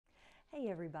Hey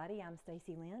everybody, I'm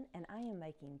Stacy and I am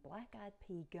making black-eyed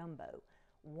pea gumbo,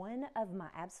 one of my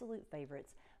absolute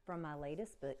favorites from my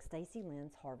latest book, Stacy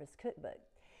Harvest Cookbook.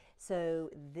 So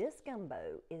this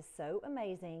gumbo is so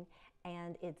amazing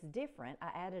and it's different.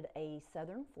 I added a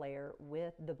southern flair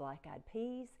with the black-eyed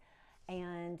peas,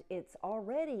 and it's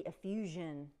already a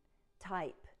fusion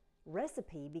type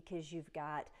recipe because you've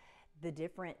got the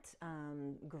different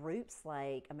groups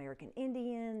like American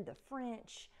Indian, the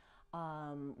French,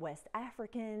 West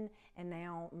African, and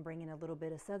now I'm bringing a little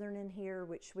bit of Southern in here,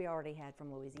 which we already had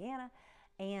from Louisiana.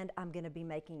 And I'm going to be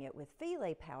making it with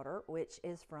filet powder, which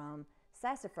is from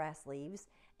sassafras leaves,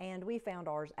 and we found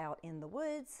ours out in the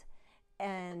woods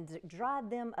and dried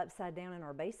them upside down in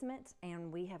our basement, and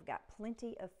we have got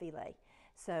plenty of filet.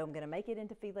 So I'm going to make it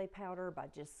into filet powder by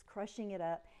just crushing it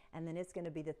up, and then it's going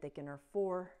to be the thickener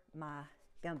for my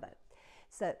gumbo.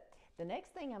 So the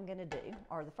next thing I'm going to do,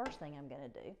 or the first thing I'm going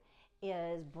to do,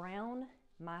 is brown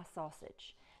my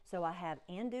sausage. So I have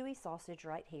andouille sausage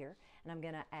right here, and I'm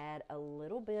going to add a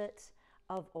little bit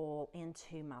of oil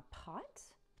into my pot.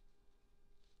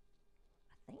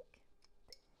 I think.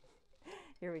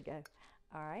 Here we go.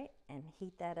 All right, and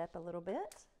heat that up a little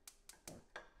bit.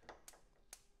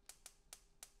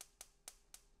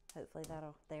 Hopefully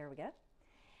there we go.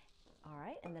 All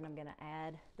right, and then I'm going to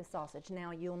add the sausage. Now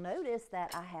you'll notice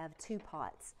that I have two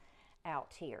pots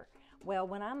out here. Well,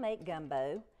 when I make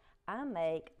gumbo, I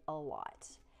make a lot.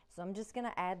 So I'm just going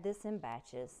to add this in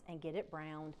batches and get it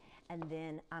browned, and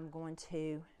then I'm going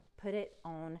to put it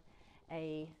on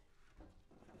a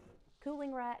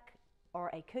cooling rack or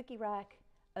a cookie rack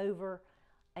over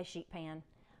a sheet pan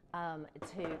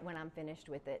when I'm finished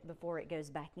with it, before it goes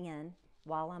back in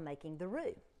while I'm making the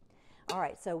roux. All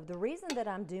right, so the reason that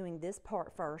I'm doing this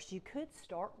part first, you could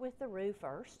start with the roux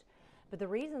first, but the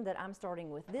reason that I'm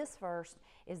starting with this first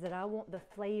is that I want the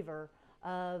flavor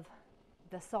of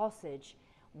the sausage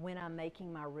when I'm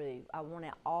making my roux. I want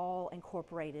it all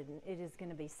incorporated, and it is going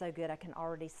to be so good. I can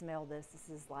already smell this. This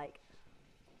is like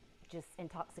just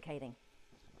intoxicating.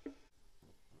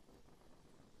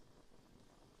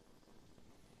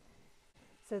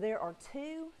 So there are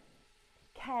two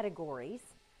categories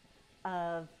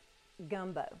of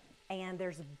gumbo, and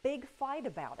there's a big fight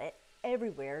about it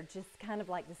everywhere, just kind of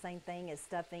like the same thing as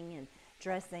stuffing and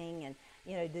dressing, and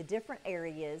you know, the different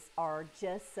areas are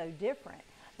just so different.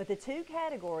 But the two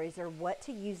categories are what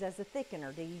to use as a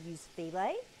thickener. Do you use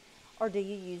filet or do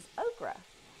you use okra?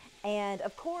 And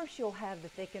of course you'll have the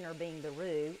thickener being the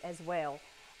roux as well,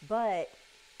 but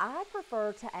I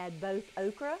prefer to add both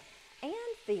okra and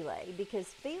filet because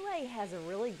filet has a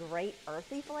really great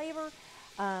earthy flavor.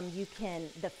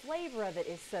 The flavor of it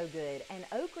is so good, and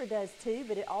okra does too,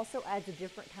 but it also adds a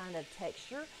different kind of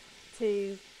texture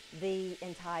to the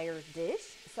entire dish.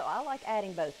 So I like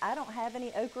adding both. I don't have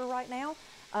any okra right now.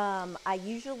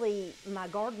 My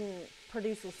garden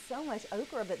produces so much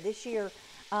okra, but this year,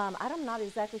 I'm not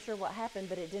exactly sure what happened,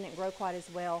 but it didn't grow quite as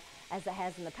well as it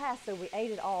has in the past, so we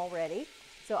ate it all already.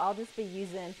 So I'll just be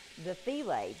using the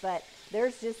filet, but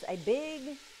there's just a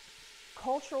big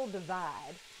cultural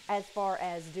divide as far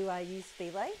as, do I use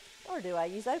filet or do I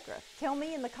use okra? Tell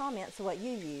me in the comments what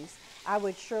you use. I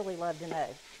would surely love to know.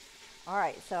 All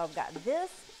right, so I've got this,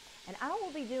 and I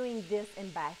will be doing this in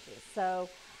batches. So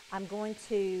I'm going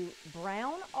to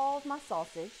brown all of my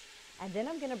sausage, and then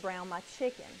I'm going to brown my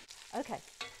chicken. Okay,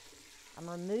 I'm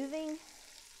removing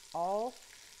all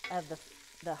of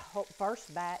the whole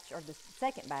first batch or the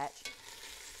second batch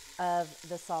of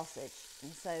the sausage.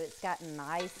 And so it's gotten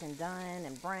nice and done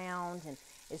and browned, and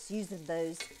it's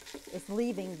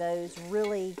leaving those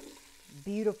really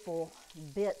beautiful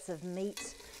bits of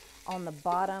meat on the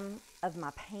bottom of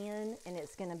my pan, and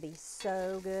it's going to be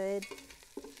so good.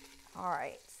 All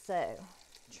right, so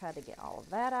try to get all of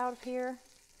that out of here.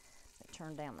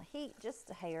 Turn down the heat just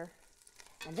a hair,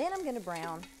 and then I'm going to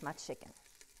brown my chicken.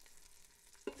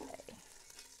 Okay.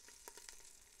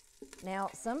 Now,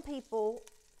 some people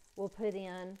will put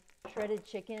in shredded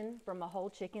chicken from a whole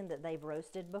chicken that they've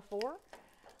roasted before,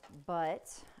 but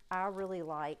I really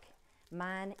like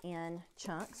mine in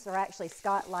chunks, or actually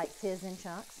Scott likes his in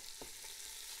chunks.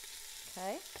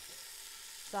 Okay,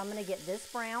 so I'm going to get this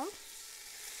browned,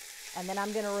 and then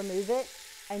I'm going to remove it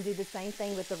and do the same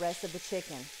thing with the rest of the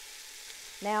chicken.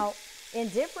 Now, in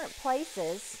different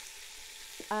places,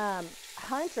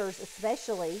 hunters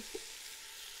especially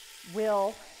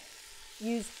will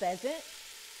use pheasant.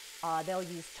 They'll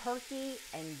use turkey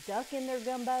and duck in their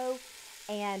gumbo,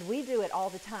 and we do it all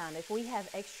the time. If we have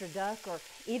extra duck or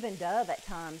even dove at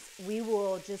times, we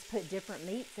will just put different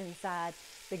meats inside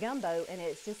the gumbo, and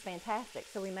it's just fantastic.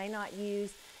 So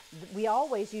we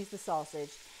always use the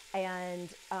sausage, and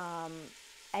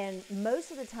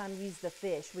most of the time use the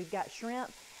fish. We've got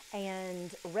shrimp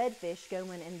and redfish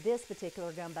going in this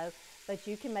particular gumbo, but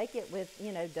you can make it with,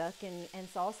 you know, duck and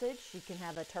sausage. You can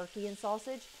have a turkey and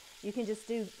sausage. You can just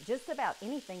do just about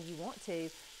anything you want to,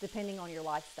 depending on your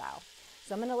lifestyle.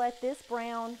 So I'm going to let this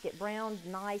get browned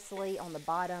nicely on the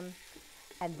bottom,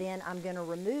 and then I'm going to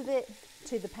remove it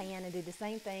to the pan and do the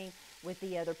same thing with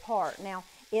the other part. Now,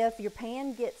 if your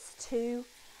pan gets too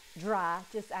dry,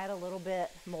 just add a little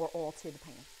bit more oil to the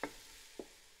pan.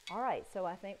 All right, so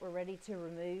I think we're ready to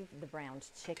remove the browned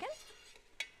chicken.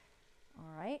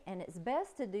 All right, and it's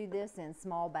best to do this in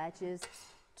small batches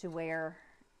to where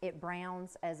it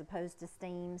browns as opposed to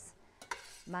steams.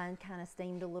 Mine kind of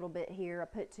steamed a little bit here. I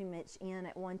put too much in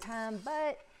at one time,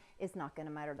 but it's not going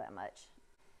to matter that much.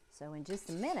 So in just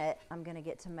a minute, I'm going to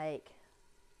get to make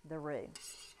the roux.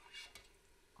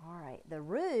 All right, the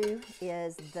roux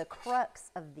is the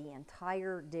crux of the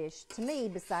entire dish to me,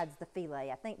 besides the filet.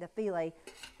 I think the filet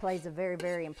plays a very,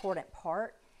 very important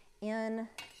part in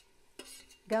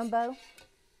gumbo.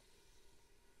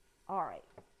 All right,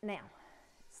 now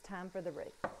it's time for the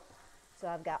roux. So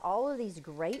I've got all of these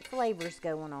great flavors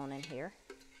going on in here.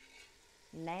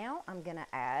 Now I'm going to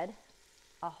add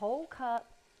a whole cup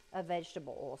of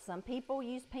vegetable oil. Some people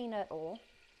use peanut oil.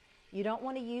 You don't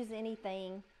want to use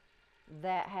anything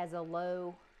that has a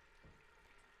low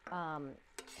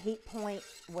heat point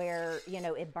where, you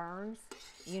know, it burns.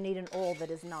 You need an oil that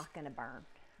is not going to burn.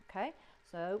 Okay,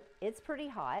 so it's pretty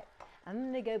hot. I'm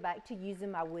going to go back to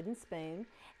using my wooden spoon,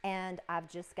 and I've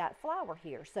just got flour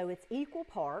here. So it's equal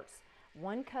parts,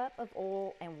 1 cup of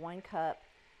oil and 1 cup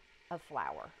of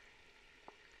flour.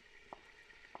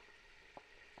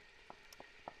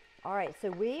 All right, so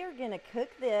we are going to cook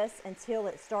this until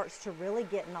it starts to really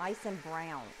get nice and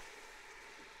brown.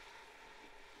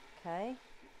 Okay.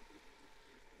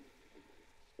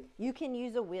 You can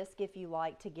use a whisk if you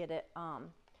like to get it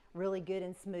really good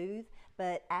and smooth,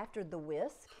 but after the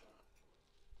whisk,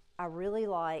 I really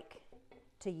like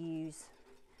to use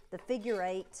the figure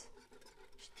 8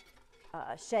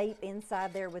 shape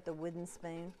inside there with a wooden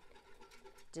spoon,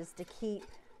 just to keep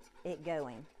it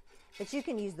going. But you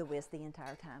can use the whisk the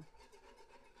entire time.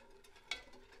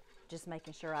 Just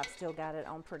making sure I've still got it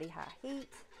on pretty high heat.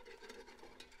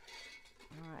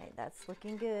 All right, that's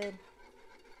looking good.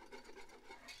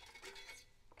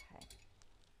 Okay.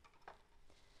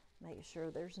 Make sure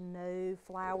there's no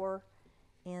flour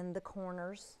in the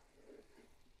corners.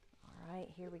 All right,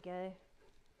 here we go.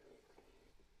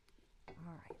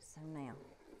 All right, so now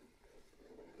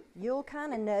you'll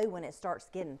kind of know when it starts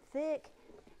getting thick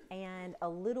and a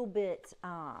little bit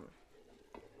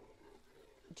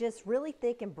just really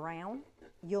thick and brown.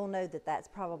 You'll know that that's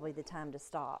probably the time to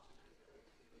stop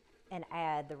and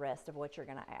add the rest of what you're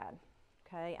going to add.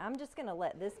 Okay, I'm just going to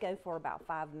let this go for about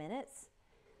 5 minutes,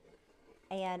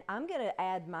 and I'm going to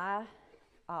add my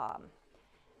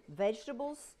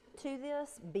vegetables to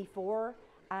this before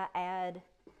I add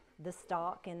the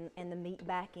stock and the meat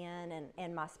back in,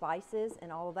 and my spices and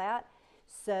all of that.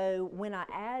 So when I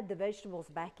add the vegetables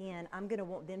back in, I'm going to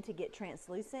want them to get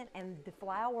translucent, and the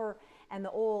flour and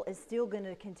the oil is still going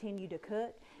to continue to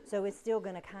cook, so it's still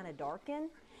going to kind of darken.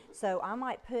 So I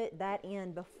might put that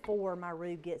in before my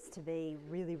roux gets to be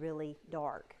really, really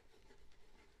dark.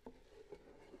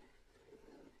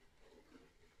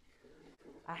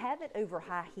 I have it over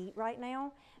high heat right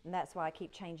now, and that's why I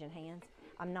keep changing hands.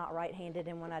 I'm not right-handed,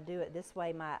 and when I do it this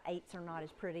way, my 8s are not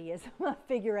as pretty as my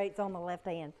figure 8s on the left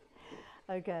hand.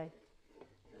 Okay.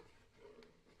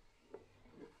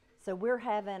 So we're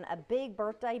having a big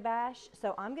birthday bash.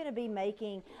 So I'm going to be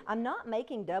making, I'm not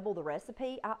making double the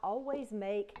recipe. I always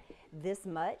make this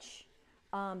much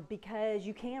because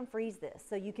you can freeze this.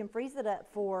 So you can freeze it up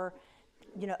for,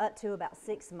 you know, up to about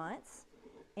 6 months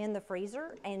in the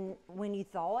freezer. And when you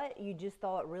thaw it, you just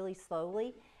thaw it really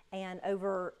slowly and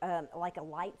over like a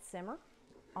light simmer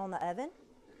on the oven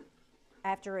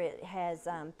after it has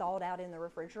thawed out in the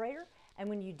refrigerator. And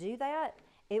when you do that,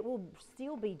 it will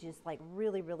still be just like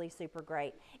really, really super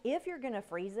great. If you're gonna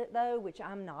freeze it though, which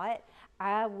I'm not,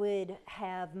 I would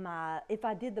have my, if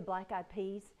I did the black-eyed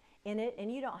peas in it,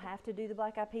 and you don't have to do the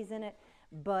black-eyed peas in it,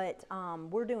 but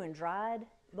we're doing dried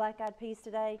black-eyed peas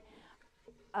today.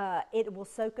 It will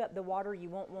soak up the water. You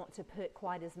won't want to put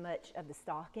quite as much of the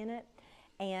stock in it.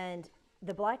 And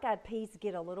the black-eyed peas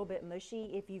get a little bit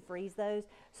mushy if you freeze those,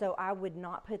 so I would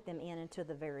not put them in until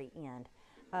the very end.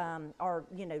 Or,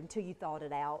 you know, until you thawed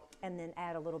it out, and then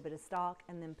add a little bit of stock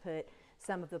and then put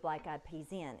some of the black-eyed peas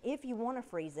in. If you want to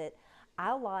freeze it,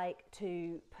 I like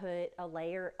to put a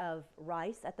layer of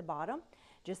rice at the bottom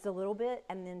just a little bit,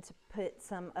 and then to put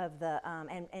some of the,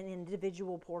 and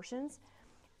individual portions,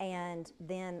 and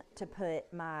then to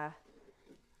put my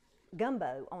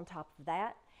gumbo on top of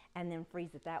that, and then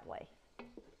freeze it that way.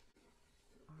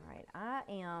 All right, I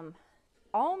am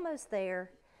almost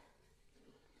there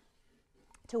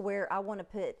to where I want to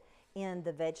put in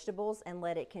the vegetables and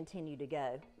let it continue to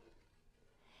go.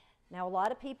 Now, a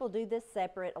lot of people do this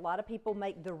separate. A lot of people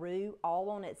make the roux all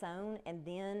on its own, and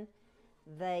then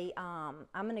they, I'm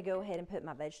going to go ahead and put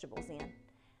my vegetables in.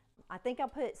 I think I'll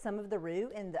put some of the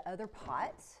roux in the other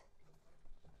pots.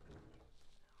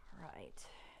 All right.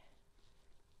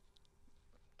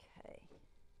 Okay.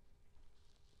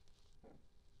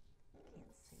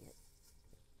 Can't see it.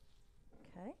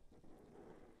 Okay.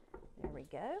 There we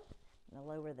go. I'm going to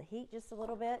lower the heat just a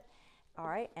little bit. All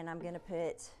right, and I'm going to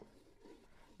put,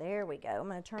 there we go. I'm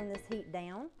going to turn this heat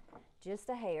down just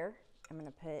a hair. I'm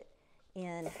going to put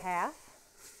in half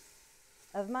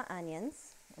of my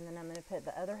onions, and then I'm going to put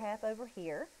the other half over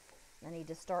here. I need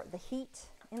to start the heat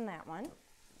in that one.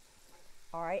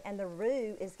 All right, and the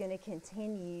roux is going to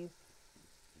continue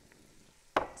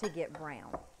to get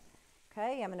brown.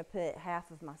 Okay, I'm going to put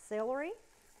half of my celery,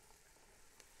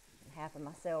 and half of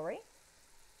my celery,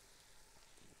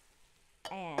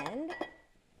 and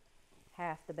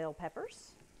half the bell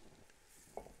peppers.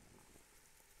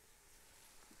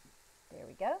 There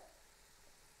we go.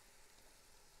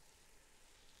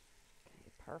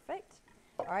 Okay, perfect.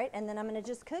 All right, and then I'm going to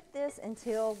just cook this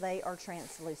until they are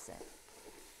translucent.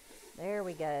 There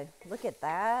we go. Look at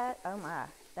that. Oh my,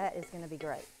 that is going to be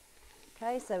great.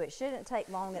 Okay, so it shouldn't take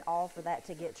long at all for that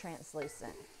to get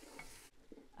translucent.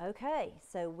 Okay,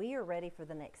 so we are ready for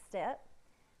the next step,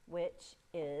 which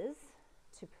is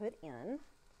to put in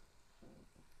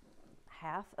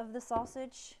half of the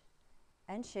sausage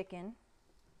and chicken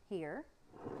here.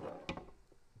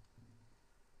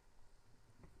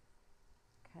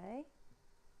 Okay,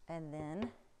 and then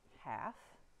half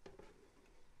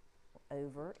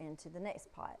over into the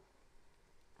next pot.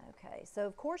 Okay, so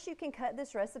of course you can cut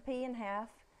this recipe in half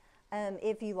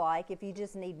if you like, if you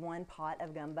just need one pot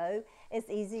of gumbo. It's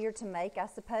easier to make, I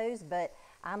suppose, but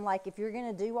I'm like, if you're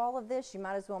going to do all of this, you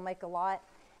might as well make a lot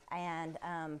and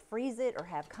freeze it or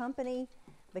have company,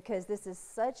 because this is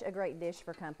such a great dish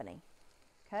for company.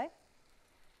 Okay?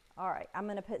 All right, I'm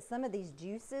going to put some of these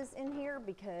juices in here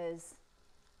because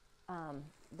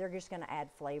they're just going to add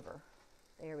flavor.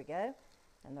 There we go.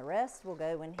 And the rest will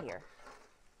go in here.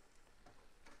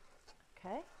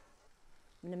 Okay,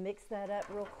 I'm going to mix that up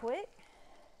real quick.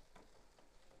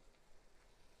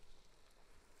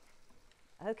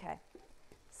 Okay,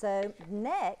 so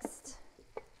next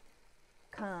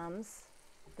comes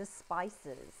the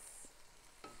spices.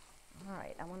 All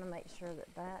right, I want to make sure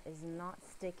that that is not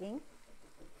sticking.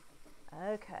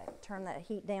 Okay, turn that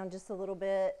heat down just a little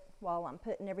bit while I'm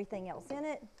putting everything else in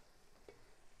it.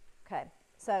 Okay,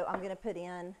 so I'm going to put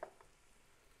in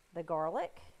the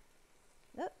garlic.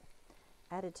 Oop,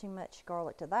 added too much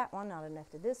garlic to that one, not enough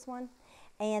to this one.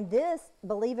 And this,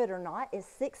 believe it or not, is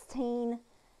 16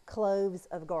 cloves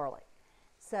of garlic.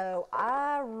 So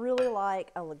I really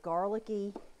like a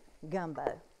garlicky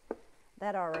gumbo.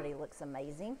 That already looks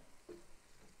amazing.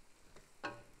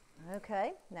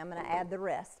 Okay, now I'm going to add the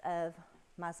rest of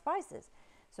my spices.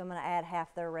 So I'm going to add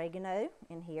half the oregano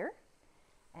in here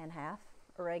and half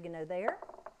oregano there,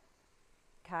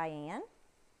 cayenne.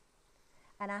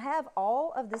 And I have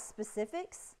all of the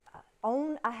specifics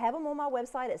I have them on my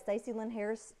website at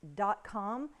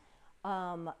stacylynnharris.com,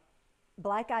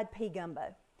 Black-Eyed Pea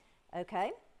Gumbo.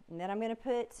 Okay, and then I'm going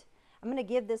to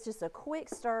give this just a quick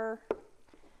stir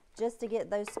just to get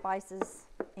those spices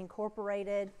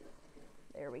incorporated.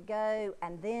 There we go.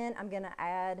 And then I'm going to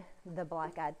add the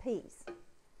black-eyed peas.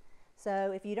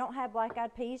 So if you don't have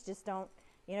black-eyed peas, just don't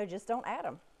add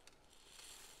them.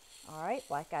 All right,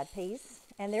 black-eyed peas,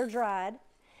 and they're dried.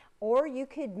 Or you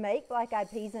could make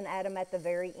black-eyed peas and add them at the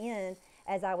very end,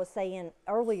 as I was saying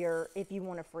earlier, if you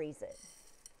want to freeze it.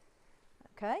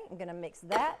 Okay, I'm going to mix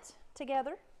that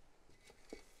together.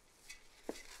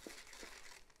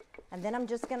 And then I'm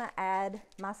just going to add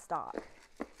my stock.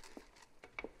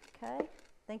 Okay, I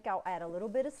think I'll add a little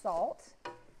bit of salt.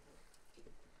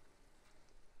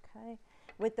 Okay,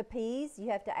 with the peas,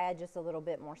 you have to add just a little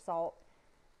bit more salt.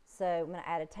 So I'm going to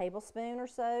add a tablespoon or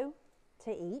so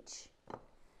to each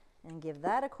and give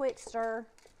that a quick stir.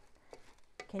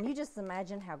 Can you just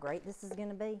imagine how great this is going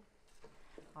to be?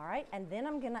 All right, and then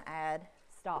I'm going to add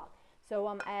stock. So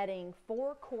I'm adding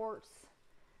 4 quarts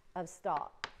of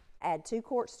stock. Add 2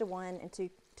 quarts to one and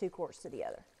two quarts to the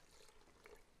other.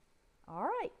 All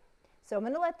right, so I'm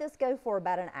going to let this go for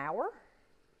about an hour.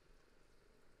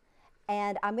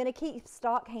 And I'm going to keep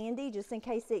stock handy just in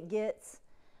case it gets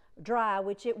dry,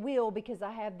 which it will because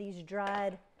I have these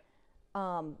dried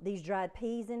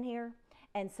peas in here.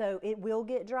 And so it will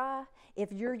get dry.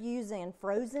 If you're using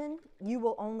frozen, you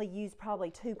will only use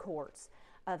probably 2 quarts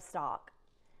of stock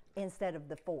instead of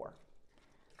the 4.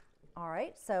 All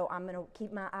right, so I'm going to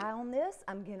keep my eye on this.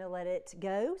 I'm going to let it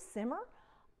go, simmer,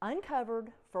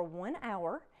 uncovered for 1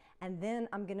 hour, and then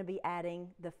I'm going to be adding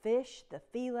the fish, the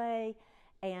filet,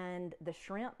 and the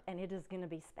shrimp, and it is going to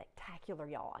be spectacular,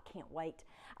 y'all. I can't wait.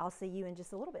 I'll see you in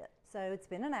just a little bit. So it's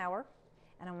been an hour,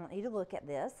 and I want you to look at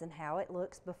this and how it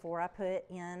looks before I put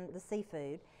in the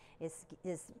seafood. It's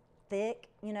thick,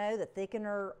 you know, the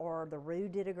thickener or the roux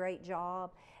did a great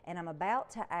job, and I'm about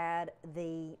to add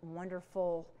the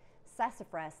wonderful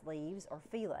sassafras leaves or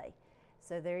filet.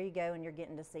 So there you go, and you're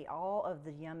getting to see all of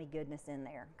the yummy goodness in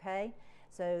there, okay?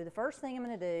 So the first thing I'm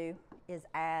going to do is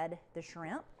add the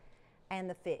shrimp and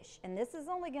the fish, and this is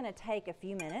only going to take a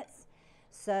few minutes.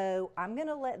 So I'm going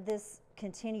to let this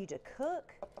continue to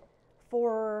cook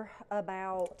for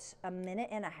about 1.5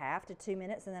 minutes to 2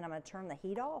 minutes, and then I'm going to turn the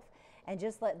heat off and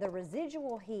just let the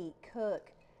residual heat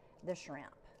cook the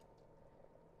shrimp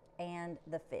and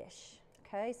the fish.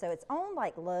 Okay, so it's on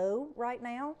like low right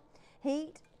now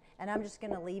heat, and I'm just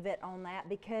going to leave it on that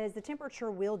because the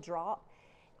temperature will drop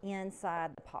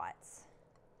inside the pots.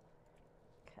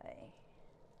 Okay,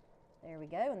 there we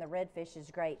go, and the red fish is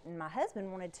great. And my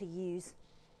husband wanted to use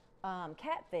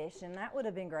catfish, and that would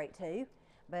have been great too,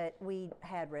 but we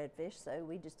had redfish, so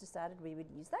we just decided we would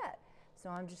use that. So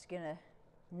I'm just going to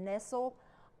nestle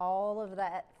all of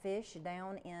that fish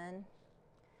down in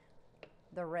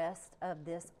the rest of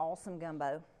this awesome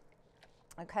gumbo.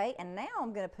 Okay, and now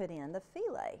I'm going to put in the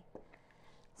filet.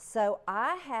 So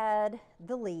I had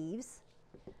the leaves,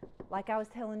 like I was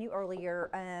telling you earlier,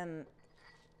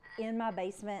 in my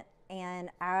basement, and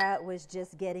I was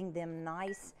just getting them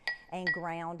nice and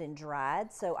ground and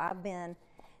dried. So I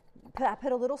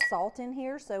put a little salt in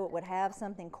here so it would have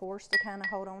something coarse to kind of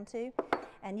hold on to,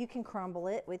 and you can crumble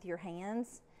it with your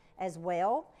hands as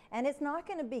well. And it's not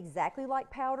going to be exactly like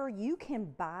powder. You can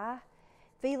buy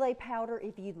filet powder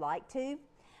if you'd like to,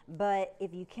 but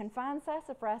if you can find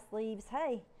sassafras leaves,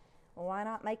 hey, why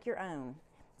not make your own?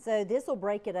 So this will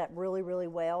break it up really, really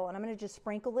well, and I'm going to just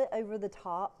sprinkle it over the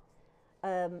top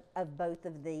of both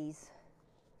of these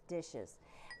dishes.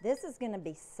 This is going to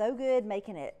be so good,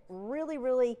 making it really,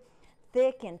 really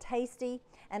thick and tasty,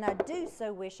 and I do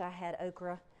so wish I had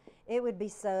okra. It would be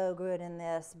so good in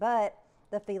this, but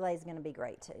the filet is going to be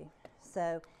great too.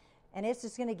 So, and it's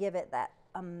just going to give it that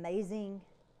amazing,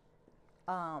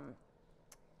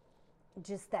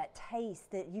 just that taste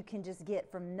that you can just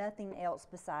get from nothing else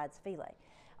besides filet.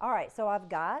 All right, so I've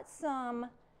got some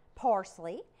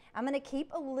parsley. I'm going to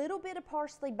keep a little bit of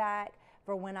parsley back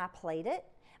for when I plate it,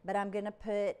 but I'm going to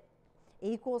put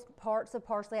equal parts of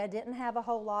parsley. I didn't have a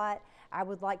whole lot. I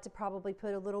would like to probably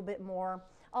put a little bit more,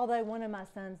 although one of my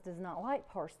sons does not like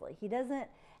parsley. He doesn't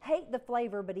hate the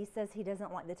flavor, but he says he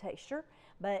doesn't like the texture,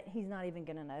 but he's not even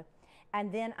going to know.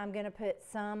 And then I'm going to put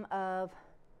some of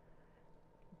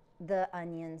the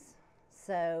onions.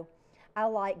 So I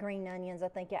like green onions. I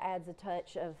think it adds a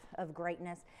touch of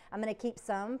greatness. I'm going to keep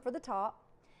some for the top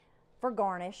for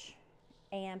garnish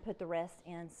and put the rest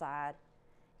inside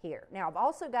here. Now I've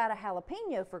also got a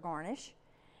jalapeno for garnish,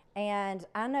 and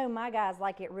I know my guys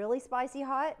like it really spicy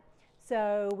hot,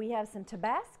 so we have some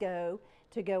Tabasco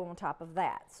to go on top of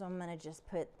that. So I'm going to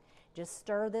just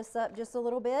stir this up just a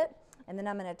little bit, and then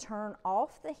I'm going to turn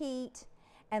off the heat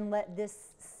and let this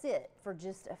sit for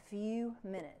just a few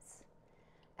minutes.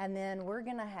 And then we're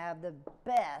going to have the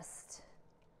best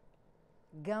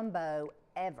gumbo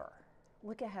ever.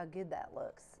 Look at how good that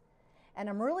looks. And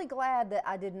I'm really glad that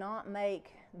I did not make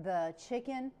the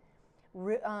chicken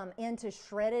into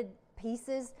shredded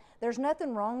pieces. There's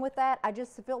nothing wrong with that. I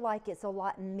just feel like it's a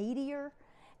lot meatier,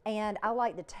 and I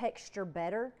like the texture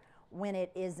better when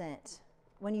it isn't,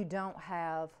 when you don't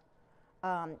have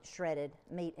shredded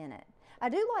meat in it. I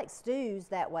do like stews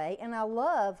that way, and I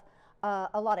love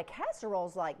a lot of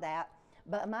casseroles like that,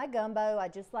 but my gumbo, I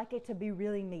just like it to be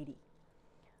really meaty.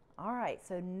 All right,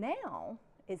 so now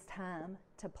it's time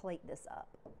to plate this up.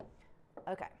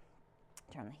 Okay,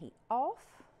 turn the heat off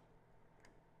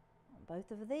on both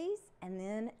of these, and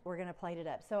then we're gonna plate it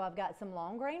up. So I've got some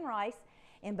long grain rice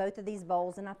in both of these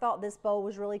bowls, and I thought this bowl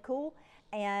was really cool.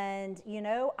 And you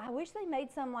know, I wish they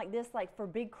made some like this, like for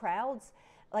big crowds.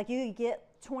 Like you could get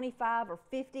 25 or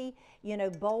 50, you know,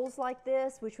 bowls like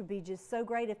this, which would be just so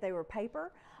great if they were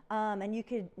paper. And you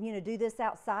could, you know, do this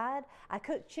outside. I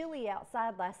cooked chili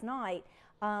outside last night,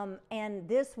 and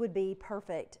this would be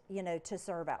perfect, you know, to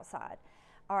serve outside.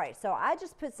 All right, so I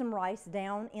just put some rice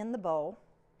down in the bowl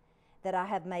that I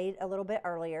have made a little bit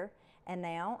earlier, and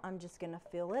now I'm just gonna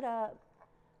fill it up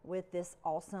with this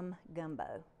awesome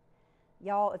gumbo.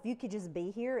 Y'all, if you could just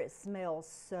be here, it smells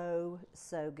so,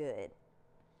 so good.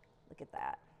 Look at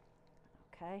that,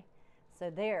 okay? So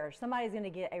there, somebody's gonna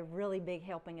get a really big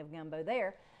helping of gumbo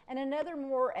there. And another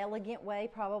more elegant way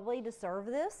probably to serve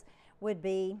this would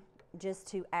be just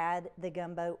to add the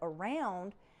gumbo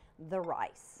around the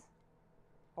rice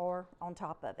or on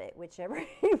top of it, whichever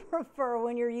you prefer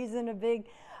when you're using a big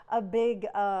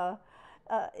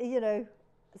you know,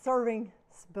 serving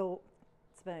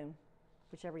spoon,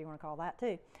 whichever you want to call that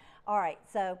too. All right,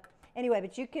 so anyway,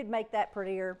 but you could make that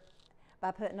prettier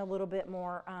by putting a little bit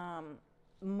more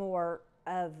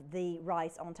of the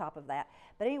rice on top of that.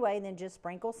 But anyway, then just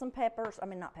sprinkle some peppers. I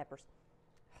mean, not peppers.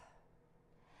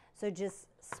 So just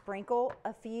sprinkle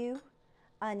a few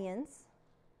onions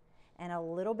and a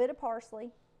little bit of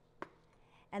parsley.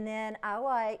 And then I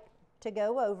like to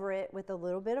go over it with a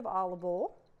little bit of olive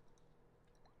oil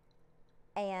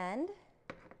and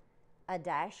a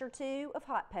dash or two of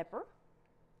hot pepper.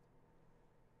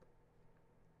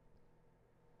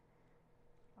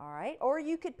 All right, or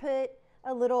you could put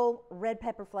a little red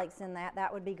pepper flakes in that.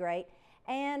 That would be great.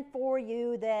 And for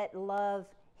you that love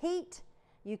heat,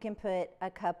 you can put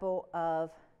a couple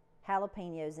of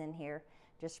jalapenos in here.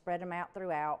 Just spread them out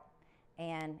throughout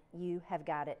and you have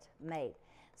got it made.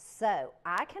 So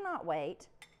I cannot wait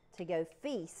to go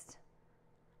feast.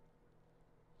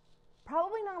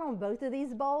 Probably not on both of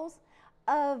these bowls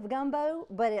of gumbo,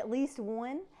 but at least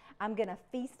one. I'm gonna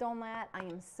feast on that. I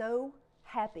am so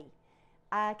happy.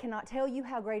 I cannot tell you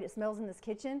how great it smells in this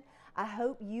kitchen. I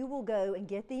hope you will go and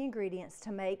get the ingredients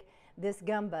to make this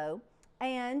gumbo.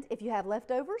 And if you have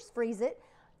leftovers, freeze it.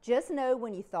 Just know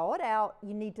when you thaw it out,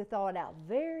 you need to thaw it out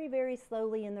very, very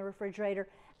slowly in the refrigerator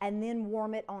and then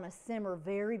warm it on a simmer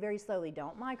very, very slowly.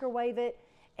 Don't microwave it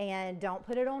and don't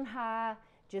put it on high.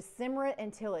 Just simmer it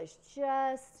until it's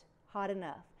just hot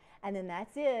enough. And then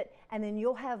that's it. And then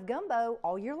you'll have gumbo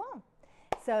all year long.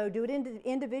 So do it in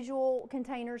individual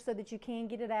containers so that you can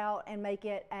get it out and make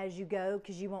it as you go,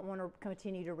 because you won't want to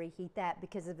continue to reheat that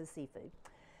because of the seafood.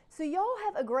 So y'all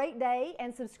have a great day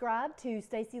and subscribe to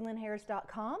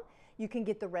StacyLynnHarris.com. You can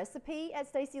get the recipe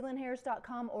at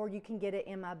StacyLynnHarris.com or you can get it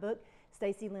in my book,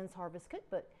 Stacy Lynn's Harvest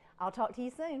Cookbook. I'll talk to you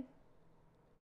soon.